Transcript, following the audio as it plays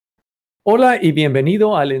Hola y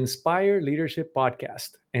bienvenido al Inspire Leadership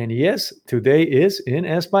Podcast. And yes, today is in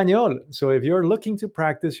Español. So if you're looking to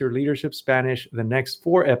practice your leadership Spanish, the next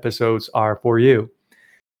 4 episodes are for you.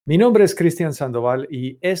 Mi nombre es Cristian Sandoval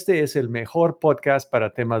y este es el mejor podcast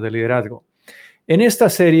para temas de liderazgo. En esta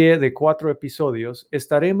serie de 4 episodios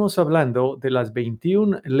estaremos hablando de las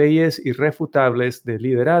 21 leyes irrefutables del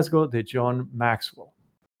liderazgo de John Maxwell.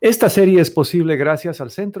 Esta serie es posible gracias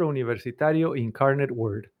al Centro Universitario Incarnate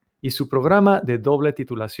Word y su programa de doble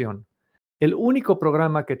titulación, el único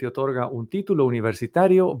programa que te otorga un título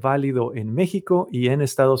universitario válido en México y en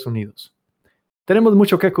Estados Unidos. Tenemos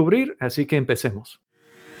mucho que cubrir, así que empecemos.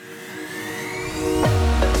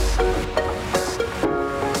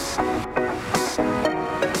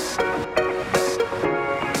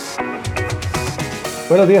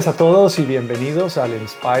 Buenos días a todos y bienvenidos al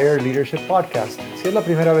Inspire Leadership Podcast. Si es la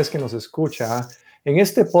primera vez que nos escucha, en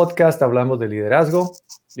este podcast hablamos de liderazgo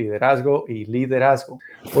y liderazgo.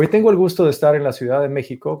 Hoy tengo el gusto de estar en la Ciudad de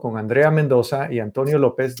México con Andrea Mendoza y Antonio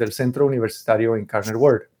López del Centro Universitario Incarnate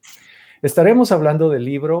Word. Estaremos hablando del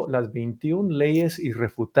libro Las 21 Leyes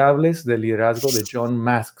Irrefutables del Liderazgo de John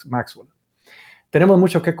Maxwell. Tenemos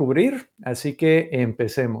mucho que cubrir, así que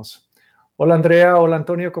empecemos. Hola Andrea, hola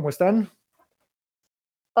Antonio, ¿cómo están?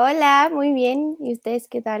 Hola, muy bien. ¿Y ustedes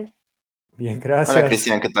qué tal? Bien, gracias. Hola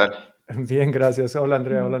Cristian, ¿qué tal? Bien, gracias. Hola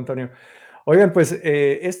Andrea, hola Antonio. Oigan, pues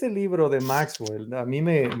este libro de Maxwell a mí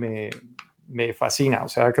me fascina, o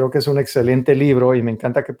sea, creo que es un excelente libro y me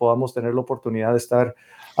encanta que podamos tener la oportunidad de estar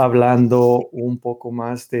hablando un poco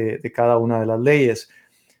más de cada una de las leyes.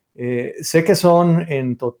 Sé que son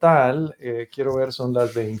en total, quiero ver, son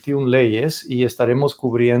las 21 leyes y estaremos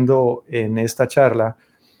cubriendo en esta charla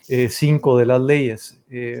 5 de las leyes.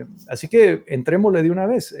 Así que entrémosle de una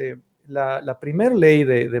vez. La primera ley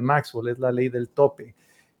de Maxwell es la ley del tope.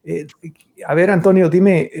 A ver, Antonio,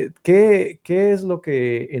 dime, ¿qué es lo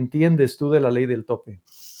que entiendes tú de la ley del tope?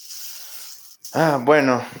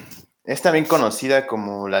 Bueno, es también conocida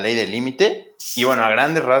como la ley del límite y bueno, a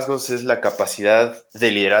grandes rasgos es la capacidad de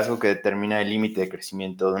liderazgo que determina el límite de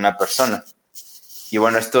crecimiento de una persona. Y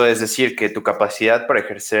bueno, esto es decir que tu capacidad para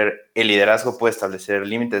ejercer el liderazgo puede establecer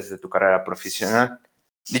límites de tu carrera profesional.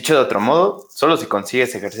 Dicho de otro modo, solo si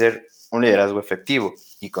consigues ejercer un liderazgo efectivo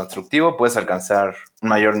y constructivo puedes alcanzar un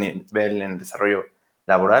mayor nivel en el desarrollo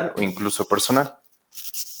laboral o incluso personal.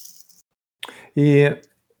 Y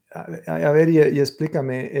a ver, y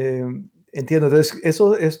explícame, entiendo, entonces,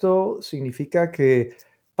 esto significa que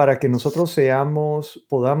para que nosotros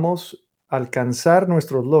podamos alcanzar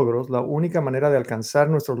nuestros logros, la única manera de alcanzar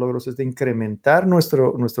nuestros logros es de incrementar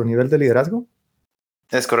nuestro nivel de liderazgo.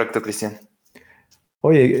 Es correcto, Cristian.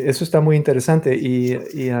 Oye, eso está muy interesante.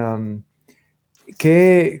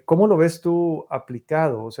 ¿Cómo lo ves tú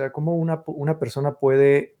aplicado? O sea, ¿cómo una persona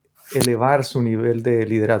puede elevar su nivel de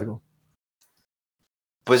liderazgo?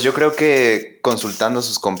 Pues yo creo que consultando a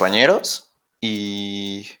sus compañeros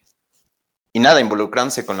y nada,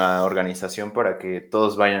 involucrándose con la organización para que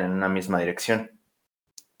todos vayan en una misma dirección.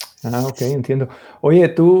 Ok, entiendo. Oye,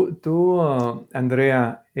 tú,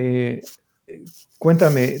 Andrea,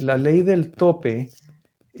 cuéntame, la ley del tope.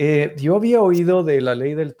 Yo había oído de la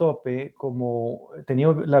ley del tope como tenía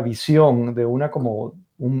la visión de como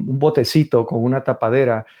un botecito con una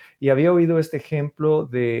tapadera y había oído este ejemplo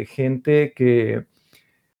de gente que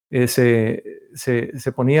se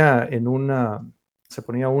ponía se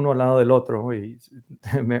ponía uno al lado del otro y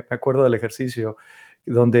me acuerdo del ejercicio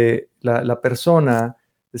donde la persona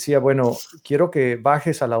decía, bueno, quiero que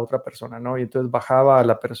bajes a la otra persona, ¿no? Y entonces bajaba a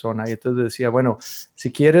la persona y entonces decía, bueno, si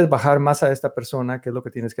quieres bajar más a esta persona, ¿qué es lo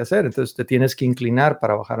que tienes que hacer? Entonces te tienes que inclinar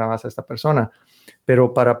para bajar más a esta persona,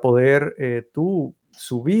 pero para poder tú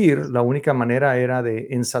subir, la única manera era de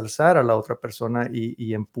ensalzar a la otra persona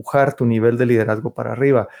y empujar tu nivel de liderazgo para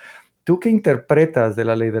arriba. ¿Tú qué interpretas de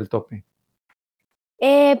la ley del tope?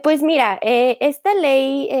 Pues mira, esta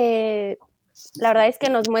ley, la verdad es que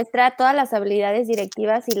nos muestra todas las habilidades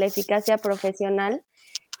directivas y la eficacia profesional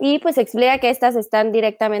y pues explica que estas están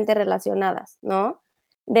directamente relacionadas, ¿no?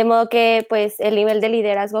 De modo que pues el nivel de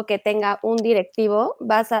liderazgo que tenga un directivo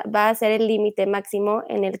va a ser el límite máximo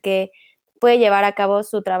en el que puede llevar a cabo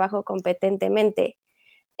su trabajo competentemente.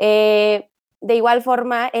 De igual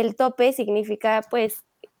forma, el tope significa pues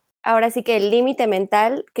ahora sí que el límite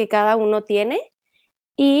mental que cada uno tiene.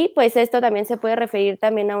 Y pues esto también se puede referir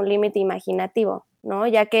también a un límite imaginativo, ¿no?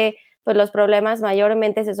 Ya que pues los problemas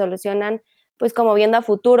mayormente se solucionan pues como viendo a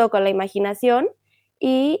futuro con la imaginación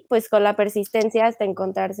y pues con la persistencia hasta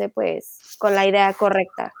encontrarse pues con la idea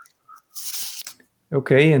correcta.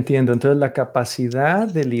 Ok, entiendo. Entonces, la capacidad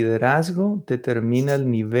de liderazgo determina el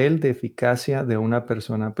nivel de eficacia de una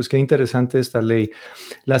persona. Pues qué interesante esta ley.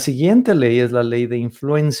 La siguiente ley es la ley de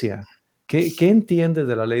influencia. ¿Qué entiendes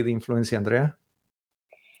de la ley de influencia, Andrea?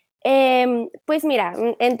 Pues mira,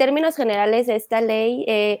 en términos generales, esta ley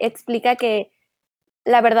explica que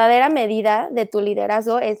la verdadera medida de tu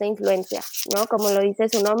liderazgo es la influencia, ¿no? Como lo dice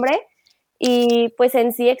su nombre. Y pues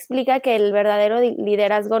en sí explica que el verdadero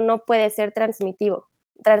liderazgo no puede ser transmitido,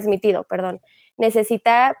 perdón.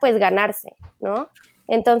 Necesita pues ganarse, ¿no?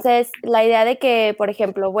 Entonces, la idea de que, por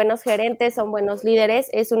ejemplo, buenos gerentes son buenos líderes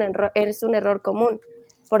es un error común,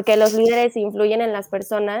 porque los líderes influyen en las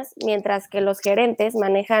personas, mientras que los gerentes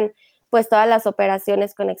manejan pues todas las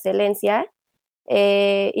operaciones con excelencia.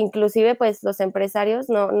 Inclusive pues los empresarios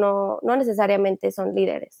no necesariamente son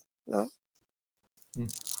líderes, ¿no?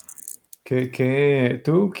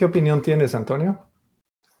 ¿Tú qué opinión tienes, Antonio?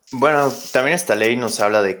 Bueno, también esta ley nos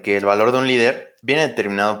habla de que el valor de un líder viene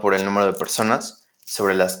determinado por el número de personas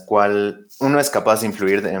sobre las cuales uno es capaz de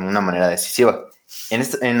influir de una manera decisiva.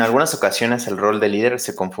 En algunas ocasiones el rol de líder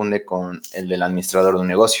se confunde con el del administrador de un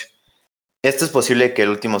negocio. Esto es posible que el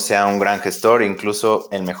último sea un gran gestor e incluso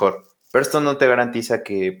el mejor, pero esto no te garantiza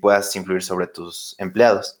que puedas influir sobre tus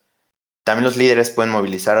empleados. También los líderes pueden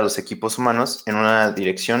movilizar a los equipos humanos en una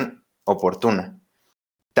dirección oportuna.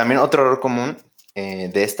 También otro error común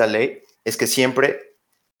de esta ley es que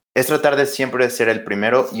es tratar de siempre ser el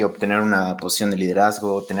primero y obtener una posición de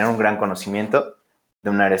liderazgo, tener un gran conocimiento de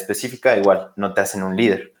un área específica. Igual, no te hacen un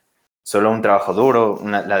líder. Solo un trabajo duro,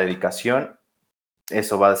 la dedicación,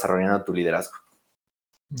 eso va desarrollando tu liderazgo.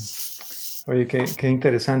 Oye, qué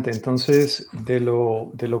interesante. Entonces, de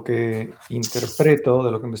lo que interpreto,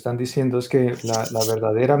 de lo que me están diciendo, es que la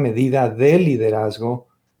verdadera medida de liderazgo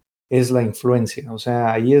es la influencia. O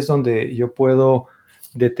sea, ahí es donde yo puedo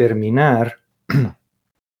determinar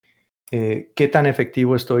qué tan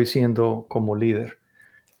efectivo estoy siendo como líder.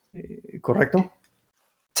 ¿Correcto?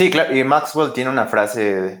 Sí, claro. Y Maxwell tiene una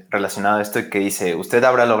frase relacionada a esto que dice, usted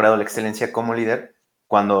habrá logrado la excelencia como líder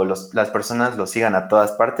cuando las personas lo sigan a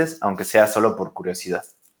todas partes, aunque sea solo por curiosidad.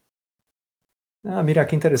 Ah, mira,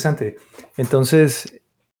 qué interesante. Entonces,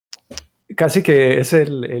 casi que es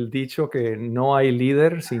el dicho que no hay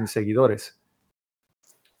líder sin seguidores.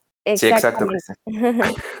 Sí, exacto, Exactamente.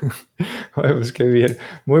 Cristian. Ay, pues qué bien.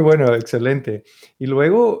 Muy bueno, excelente. Y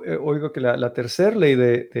luego oigo que la tercera ley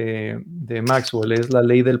de Maxwell es la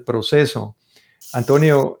ley del proceso.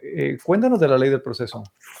 Antonio, cuéntanos de la ley del proceso.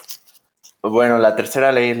 Bueno, la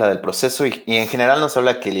tercera ley es la del proceso y en general nos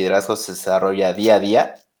habla que el liderazgo se desarrolla día a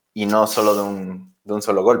día y no solo de un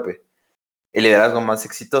solo golpe. El liderazgo más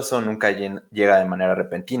exitoso nunca llega de manera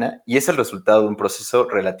repentina y es el resultado de un proceso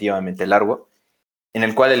relativamente largo en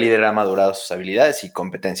el cual el líder ha madurado sus habilidades y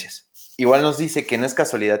competencias. Igual nos dice que no es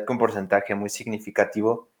casualidad que un porcentaje muy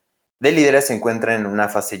significativo de líderes se encuentren en una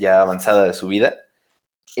fase ya avanzada de su vida.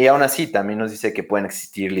 Y aún así, también nos dice que pueden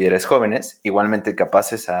existir líderes jóvenes, igualmente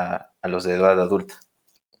capaces a los de edad adulta.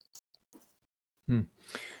 Mm.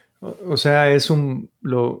 O sea, es un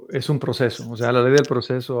proceso. O sea, la ley del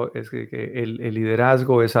proceso es que el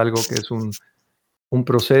liderazgo es algo que es un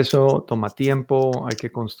proceso, toma tiempo, hay que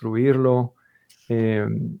construirlo. Eh,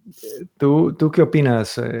 ¿tú qué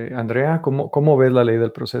opinas, Andrea? ¿Cómo ves la ley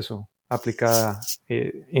del proceso aplicada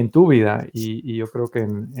en tu vida y yo creo que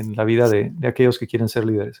en la vida de aquellos que quieren ser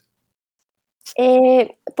líderes?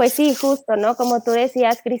 Pues sí, justo, ¿no? Como tú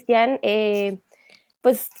decías, Cristian,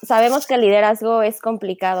 pues sabemos que el liderazgo es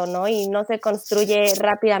complicado, ¿no? Y no se construye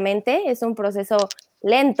rápidamente, es un proceso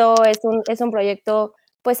lento, es un proyecto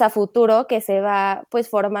pues a futuro que se va pues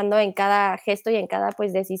formando en cada gesto y en cada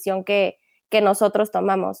pues decisión que nosotros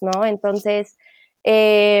tomamos, ¿no? Entonces,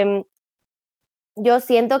 yo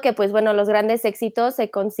siento que pues bueno, los grandes éxitos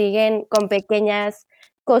se consiguen con pequeñas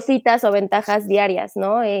cositas o ventajas diarias,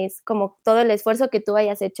 ¿no? Es como todo el esfuerzo que tú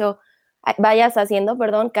vayas haciendo,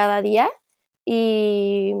 perdón, cada día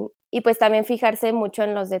y pues también fijarse mucho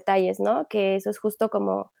en los detalles, ¿no? Que eso es justo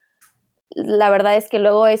como, la verdad es que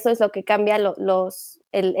luego eso es lo que cambia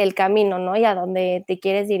el camino, ¿no? Y a dónde te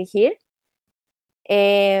quieres dirigir.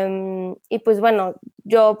 Y pues bueno,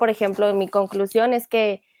 yo, por ejemplo, mi conclusión es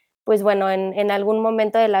que, pues bueno, en algún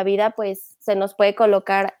momento de la vida, pues se nos puede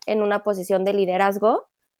colocar en una posición de liderazgo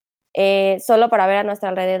solo para ver a nuestro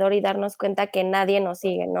alrededor y darnos cuenta que nadie nos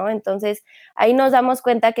sigue, ¿no? Entonces, ahí nos damos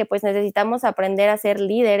cuenta que pues necesitamos aprender a ser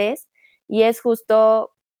líderes y es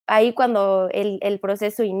justo ahí cuando el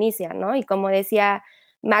proceso inicia, ¿no? Y como decía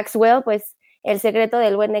Maxwell, pues el secreto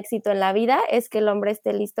del buen éxito en la vida es que el hombre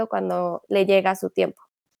esté listo cuando le llega su tiempo,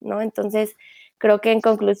 ¿no? Entonces, creo que en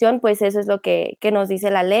conclusión, pues eso es lo que nos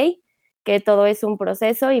dice la ley que todo es un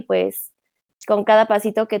proceso y pues con cada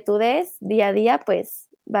pasito que tú des día a día, pues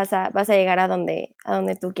vas a llegar a donde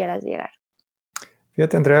tú quieras llegar.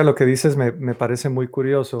 Fíjate, Andrea, lo que dices me parece muy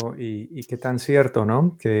curioso y qué tan cierto,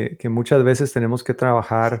 ¿no? Que muchas veces tenemos que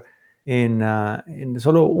trabajar en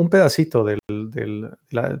solo un pedacito del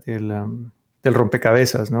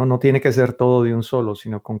rompecabezas, ¿no? No tiene que ser todo de un solo,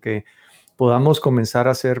 sino con que podamos comenzar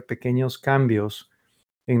a hacer pequeños cambios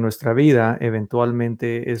en nuestra vida,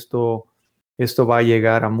 eventualmente esto va a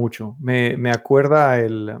llegar a mucho. Me acuerda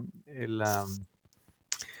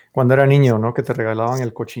cuando era niño, ¿no? Que te regalaban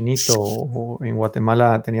el cochinito, o en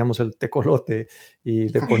Guatemala teníamos el tecolote y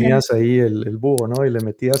le ponías ahí el búho, ¿no? Y le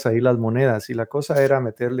metías ahí las monedas. Y la cosa era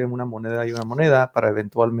meterle una moneda y una moneda para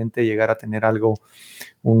eventualmente llegar a tener algo,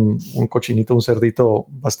 un cochinito, un cerdito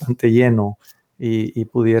bastante lleno y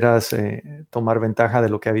pudieras tomar ventaja de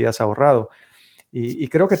lo que habías ahorrado. Y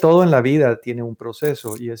creo que todo en la vida tiene un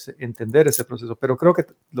proceso y es entender ese proceso. Pero creo que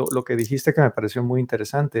lo que dijiste que me pareció muy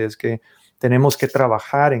interesante es que tenemos que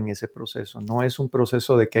trabajar en ese proceso. No es un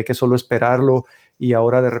proceso de que hay que solo esperarlo y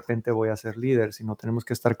ahora de repente voy a ser líder, sino tenemos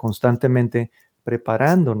que estar constantemente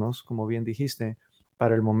preparándonos, como bien dijiste,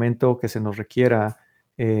 para el momento que se nos requiera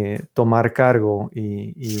tomar cargo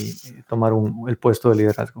y tomar el puesto de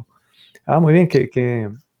liderazgo. Muy bien,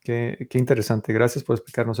 qué interesante. Gracias por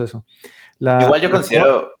explicarnos eso. Igual yo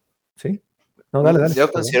considero, ¿Sí? No, dale.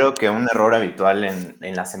 yo considero que un error habitual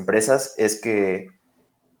en las empresas es que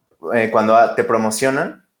cuando te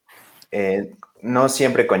promocionan, no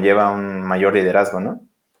siempre conlleva un mayor liderazgo, ¿no?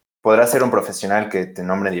 Podrás ser un profesional que te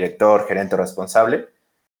nombre director, gerente o responsable,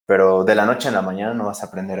 pero de la noche a la mañana no vas a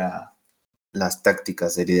aprender a las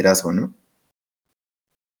tácticas de liderazgo, ¿no?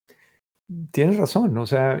 Tienes razón, o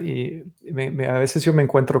sea, y a veces yo me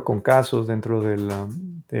encuentro con casos dentro de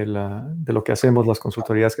lo que hacemos, las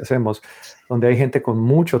consultorías que hacemos, donde hay gente con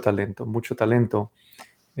mucho talento, mucho talento.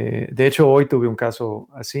 De hecho, hoy tuve un caso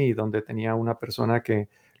así, donde tenía una persona que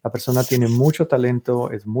la persona tiene mucho talento,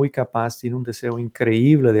 es muy capaz, tiene un deseo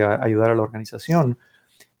increíble de ayudar a la organización,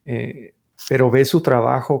 pero ve su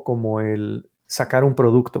trabajo como el sacar un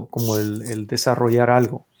producto, como el desarrollar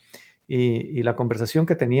algo. Y la conversación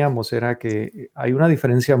que teníamos era que hay una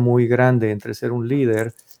diferencia muy grande entre ser un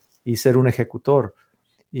líder y ser un ejecutor.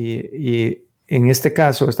 Y en este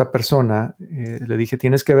caso, esta persona, le dije,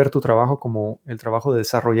 tienes que ver tu trabajo como el trabajo de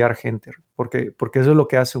desarrollar gente, porque eso es lo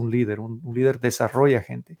que hace un líder. Un líder desarrolla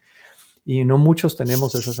gente. Y no muchos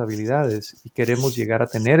tenemos esas habilidades y queremos llegar a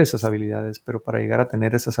tener esas habilidades, pero para llegar a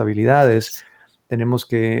tener esas habilidades tenemos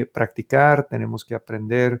que practicar, tenemos que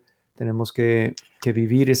aprender, tenemos que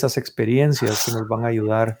vivir esas experiencias que nos van a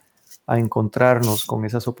ayudar a encontrarnos con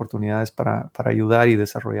esas oportunidades para ayudar y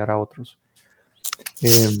desarrollar a otros.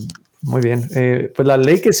 Muy bien, pues la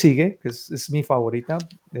ley que sigue, que es mi favorita,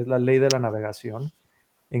 es la ley de la navegación.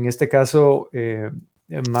 En este caso,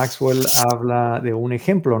 Maxwell habla de un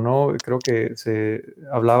ejemplo, ¿no? Creo que se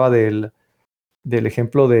hablaba del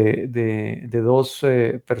ejemplo de dos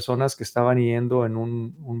personas que estaban yendo en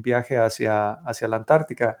un viaje hacia la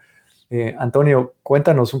Antártica. Antonio,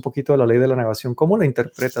 cuéntanos un poquito de la ley de la navegación. ¿Cómo la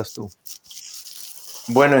interpretas tú?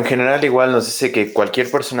 Bueno, en general igual nos dice que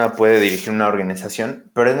cualquier persona puede dirigir una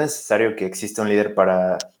organización, pero es necesario que exista un líder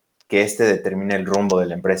para que éste determine el rumbo de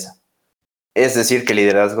la empresa. Es decir, que el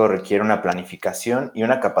liderazgo requiere una planificación y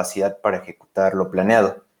una capacidad para ejecutar lo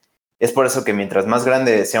planeado. Es por eso que mientras más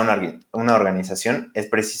grande sea una organización, es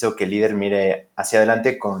preciso que el líder mire hacia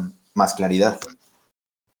adelante con más claridad.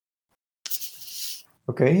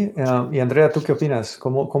 Ok, y Andrea, ¿tú qué opinas?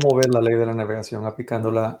 ¿Cómo ves la ley de la navegación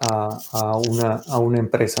aplicándola a una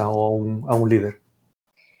empresa o a un líder?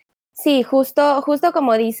 Sí, justo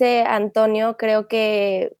como dice Antonio, creo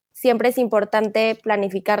que siempre es importante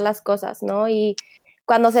planificar las cosas, ¿no? Y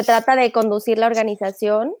cuando se trata de conducir la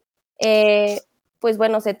organización, pues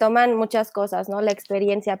bueno, se toman muchas cosas, ¿no? La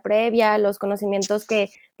experiencia previa, los conocimientos que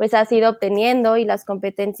pues has ido obteniendo y las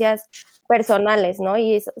competencias personales, ¿no?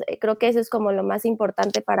 Y creo que eso es como lo más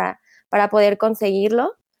importante para poder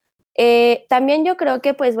conseguirlo. También yo creo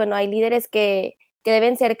que pues bueno, hay líderes que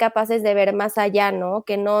deben ser capaces de ver más allá, ¿no?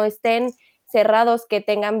 Que no estén cerrados, que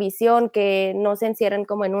tengan visión, que no se encierren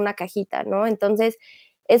como en una cajita, ¿no? Entonces,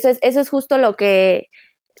 eso es justo de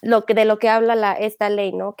lo que habla esta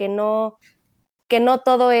ley, ¿no? Que no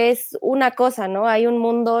todo es una cosa, ¿no? Hay un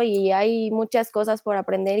mundo y hay muchas cosas por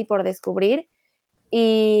aprender y por descubrir.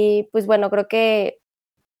 Y pues bueno, creo que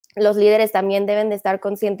los líderes también deben de estar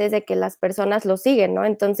conscientes de que las personas lo siguen, ¿no?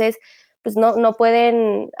 Entonces, pues no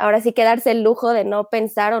pueden ahora sí quedarse el lujo de no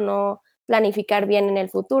pensar o no planificar bien en el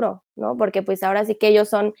futuro, ¿no? Porque pues ahora sí que ellos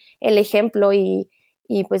son el ejemplo y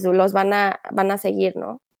pues los van a seguir,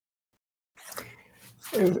 ¿no?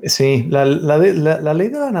 Sí, la ley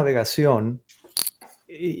de la navegación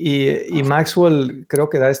y Maxwell creo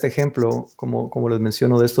que da este ejemplo, como les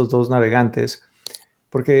menciono, de estos dos navegantes,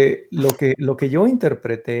 porque lo que yo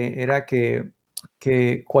interpreté era que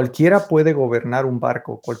cualquiera puede gobernar un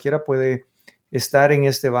barco, cualquiera puede estar en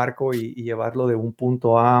este barco y llevarlo de un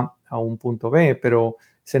punto A un punto B, pero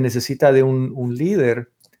se necesita de un líder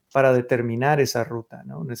para determinar esa ruta,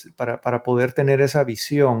 ¿no? Para poder tener esa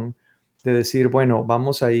visión de decir, bueno,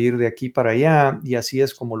 vamos a ir de aquí para allá y así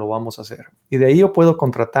es como lo vamos a hacer. Y de ahí yo puedo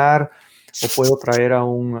contratar o puedo traer a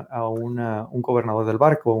un gobernador del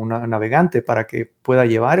barco, un navegante, para que pueda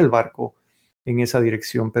llevar el barco en esa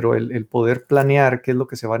dirección, pero el poder planear qué es lo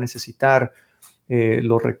que se va a necesitar,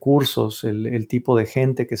 los recursos, el tipo de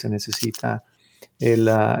gente que se necesita, el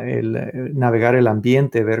navegar el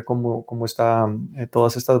ambiente, ver cómo están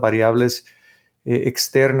todas estas variables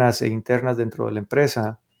externas e internas dentro de la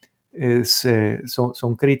empresa,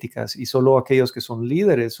 son críticas y solo aquellos que son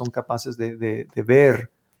líderes son capaces de ver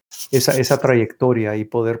esa trayectoria y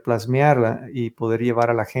poder plasmearla y poder llevar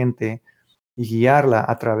a la gente y guiarla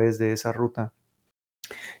a través de esa ruta.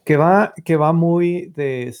 Que va muy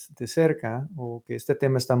de cerca, o que este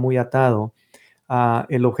tema está muy atado a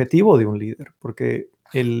el objetivo de un líder, porque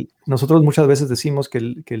nosotros muchas veces decimos que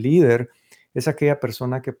el líder es aquella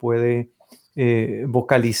persona que puede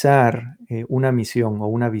vocalizar una misión o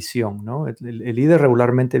una visión, ¿no? El líder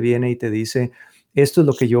regularmente viene y te dice, esto es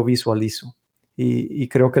lo que yo visualizo. Y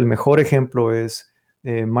creo que el mejor ejemplo es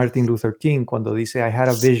Martin Luther King cuando dice, I had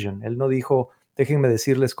a vision. Él no dijo, déjenme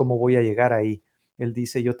decirles cómo voy a llegar ahí. Él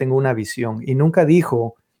dice, yo tengo una visión. Y nunca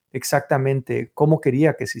dijo exactamente cómo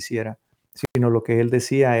quería que se hiciera, sino lo que él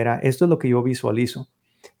decía era, esto es lo que yo visualizo.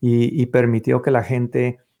 Y permitió que la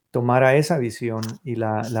gente tomara esa visión y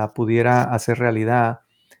la pudiera hacer realidad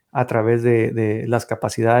a través de las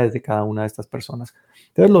capacidades de cada una de estas personas.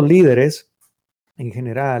 Entonces, los líderes, en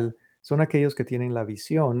general, son aquellos que tienen la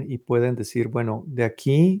visión y pueden decir, bueno, de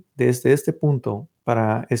aquí, desde este punto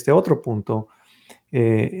para este otro punto,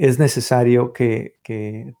 es necesario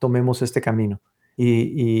que tomemos este camino.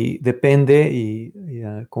 Y depende y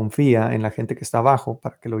confía en la gente que está abajo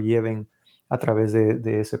para que lo lleven a través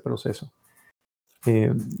de ese proceso.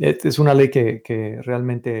 Es una ley que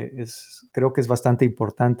realmente creo que es bastante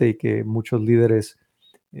importante y que muchos líderes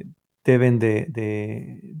eh, deben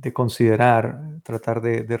de considerar, tratar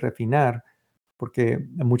de refinar, porque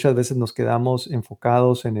muchas veces nos quedamos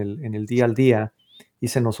enfocados en el día al día y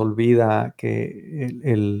se nos olvida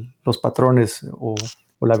que los patrones o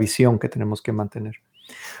la visión que tenemos que mantener.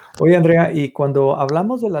 Oye, Andrea, y cuando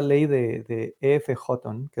hablamos de la ley de E.F.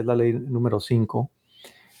 Hutton, que es la ley número 5,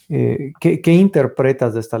 ¿qué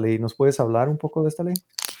interpretas de esta ley? ¿Nos puedes hablar un poco de esta ley?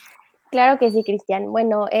 Claro que sí, Cristian.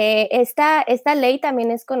 Bueno, esta ley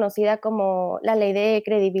también es conocida como la ley de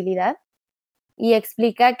credibilidad y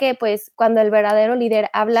explica que pues cuando el verdadero líder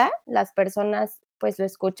habla, las personas pues lo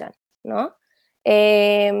escuchan, ¿no?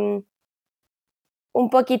 Un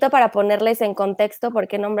poquito para ponerles en contexto por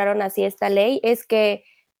qué nombraron así esta ley, es que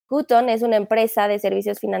Hutton es una empresa de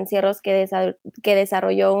servicios financieros que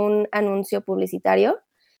desarrolló un anuncio publicitario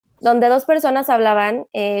donde dos personas hablaban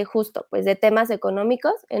justo pues de temas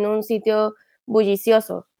económicos en un sitio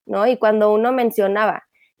bullicioso, ¿no? Y cuando uno mencionaba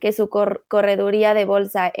que su correduría de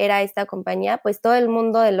bolsa era esta compañía, pues todo el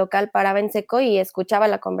mundo del local paraba en seco y escuchaba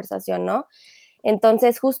la conversación, ¿no?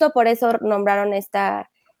 Entonces, justo por eso nombraron esta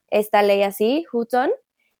ley así, Hutton,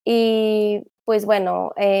 y pues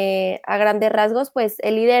bueno, a grandes rasgos, pues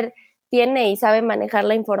el líder tiene y sabe manejar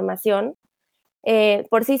la información.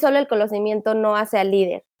 Por sí solo el conocimiento no hace al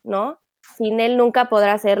líder, ¿no? Sin él nunca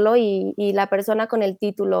podrá hacerlo y la persona con el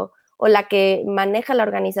título o la que maneja la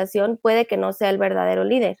organización puede que no sea el verdadero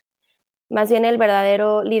líder. Más bien el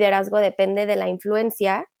verdadero liderazgo depende de la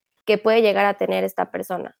influencia que puede llegar a tener esta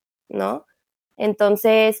persona, ¿no?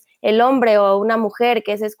 Entonces, el hombre o una mujer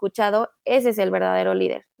que es escuchado, ese es el verdadero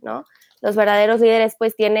líder, ¿no? Los verdaderos líderes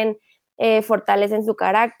pues tienen fortalecen su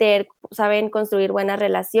carácter, saben construir buenas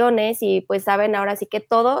relaciones y pues saben ahora sí que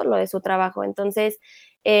todo lo de su trabajo. Entonces,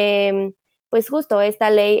 pues justo esta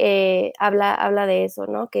ley habla de eso,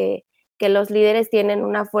 ¿no? Que los líderes tienen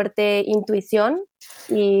una fuerte intuición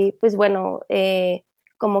y pues bueno,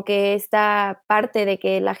 como que esta parte de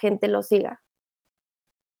que la gente lo siga.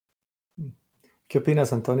 ¿Qué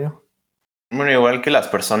opinas, Antonio? Bueno, igual que las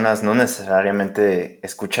personas no necesariamente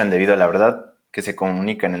escuchan debido a la verdad que se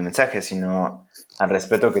comunica en el mensaje, sino al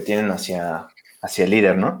respeto que tienen hacia el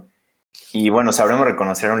líder, ¿no? Y bueno, sabremos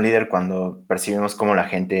reconocer a un líder cuando percibimos cómo la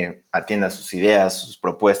gente atiende a sus ideas, sus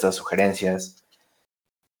propuestas, sugerencias.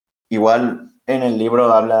 Igual en el libro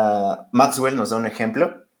Maxwell nos da un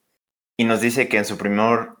ejemplo y nos dice que en su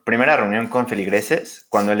primera reunión con feligreses,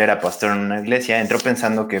 cuando él era pastor en una iglesia, entró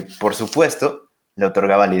pensando que, por supuesto, le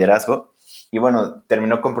otorgaba liderazgo. Y bueno,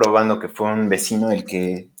 terminó comprobando que fue un vecino el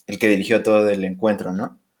que dirigió todo el encuentro,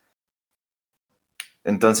 ¿no?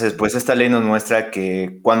 Entonces, pues esta ley nos muestra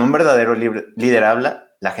que cuando un verdadero líder habla,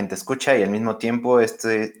 la gente escucha y al mismo tiempo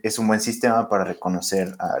este es un buen sistema para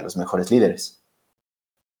reconocer a los mejores líderes.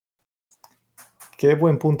 Qué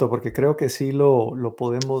buen punto, porque creo que sí lo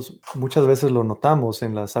podemos, muchas veces lo notamos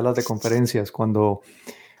en las salas de conferencias cuando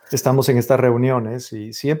estamos en estas reuniones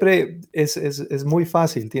y siempre es muy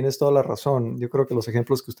fácil, tienes toda la razón. Yo creo que los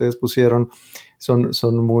ejemplos que ustedes pusieron son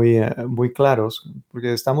muy claros,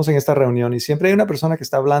 porque estamos en esta reunión y siempre hay una persona que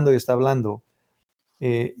está hablando y está hablando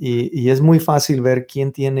y es muy fácil ver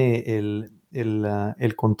quién tiene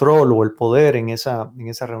el control o el poder en esa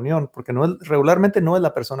reunión, porque regularmente no es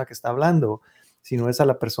la persona que está hablando, sino es a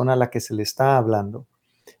la persona a la que se le está hablando.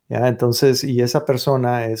 ¿Ya? Entonces, y esa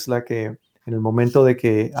persona es la que, en el momento de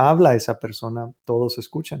que habla esa persona, todos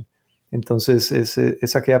escuchan. Entonces,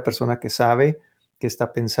 es aquella persona que sabe, que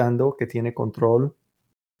está pensando, que tiene control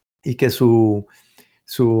y que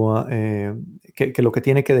que lo que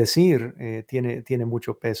tiene que decir tiene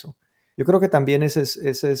mucho peso. Yo creo que también ese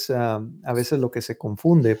es a veces lo que se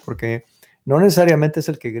confunde, porque no necesariamente es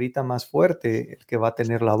el que grita más fuerte el que va a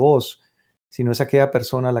tener la voz, sino es aquella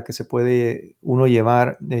persona a la que se puede uno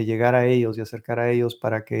llegar a ellos y acercar a ellos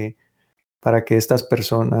para que estas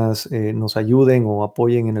personas nos ayuden o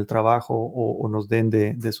apoyen en el trabajo o nos den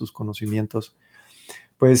de sus conocimientos.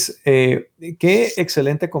 Pues qué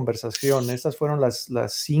excelente conversación. Estas fueron las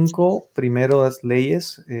 5 primeras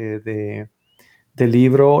leyes del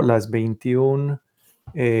libro, las 21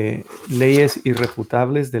 Leyes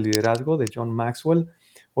Irrefutables del Liderazgo de John Maxwell.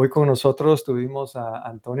 Hoy con nosotros tuvimos a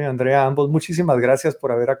Antonio y Andrea, ambos. Muchísimas gracias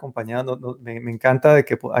por haber acompañado. Me encanta de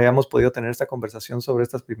que hayamos podido tener esta conversación sobre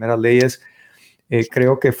estas primeras leyes.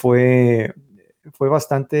 Creo que fue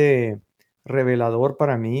bastante revelador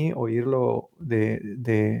para mí oírlo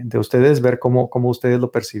de ustedes, ver cómo ustedes lo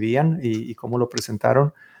percibían y cómo lo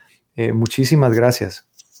presentaron. Muchísimas gracias.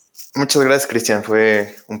 Muchas gracias, Cristian.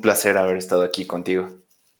 Fue un placer haber estado aquí contigo.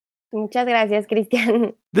 Muchas gracias,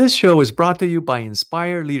 Cristian. This show is brought to you by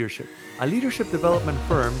Inspire Leadership, a leadership development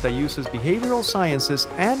firm that uses behavioral sciences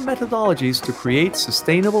and methodologies to create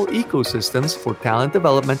sustainable ecosystems for talent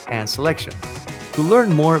development and selection. To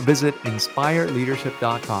learn more, visit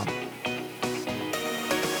inspireleadership.com.